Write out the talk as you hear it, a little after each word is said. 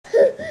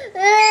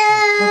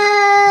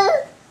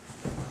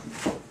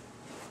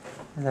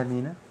Is that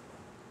Minah?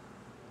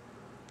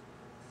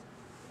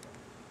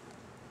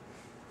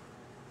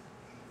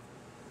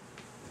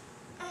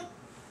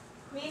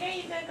 Minah,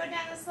 you gonna go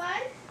down the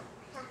slide?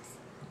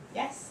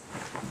 Yes.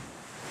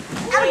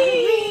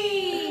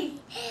 Whee!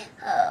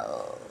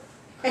 Oh.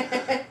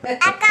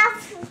 I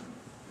got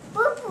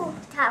boo-boo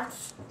couch.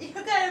 You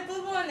got a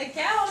boo-boo on the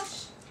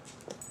couch?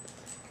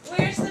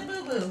 Where's the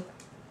boo-boo?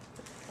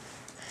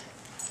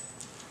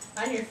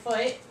 On your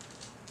foot?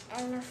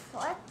 On the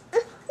foot.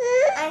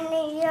 On the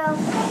little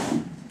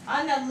foot.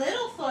 On the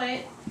little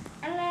foot?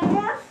 On the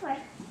little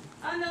foot.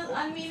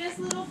 On Minah's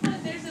little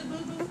foot, there's a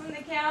boo-boo from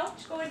the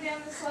couch going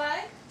down the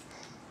slide?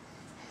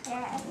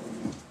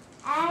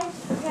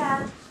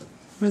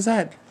 What's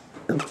that?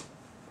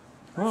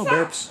 Oh,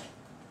 burps.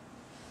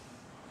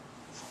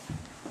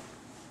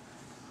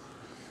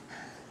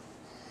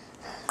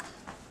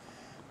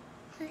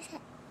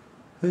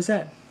 Who's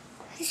that?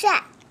 Who's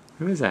that?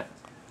 Who's that?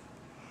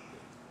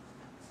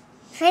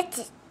 Who is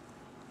that?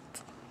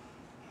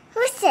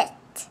 Who's it? Who's it?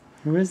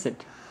 Who is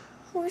it?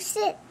 Who's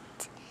it?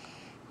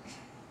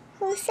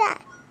 Who's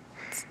that?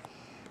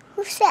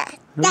 Who's that?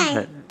 Who is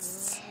that?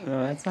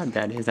 Oh, that's not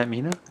Daddy. Is that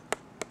Minah?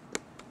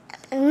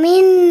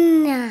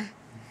 Minah.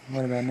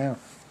 What about now?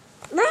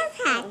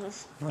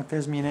 Minah. Look,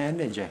 there's Minah and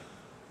AJ.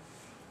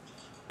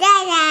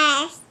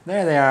 Dada.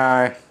 There they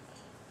are.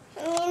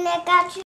 Minah got you.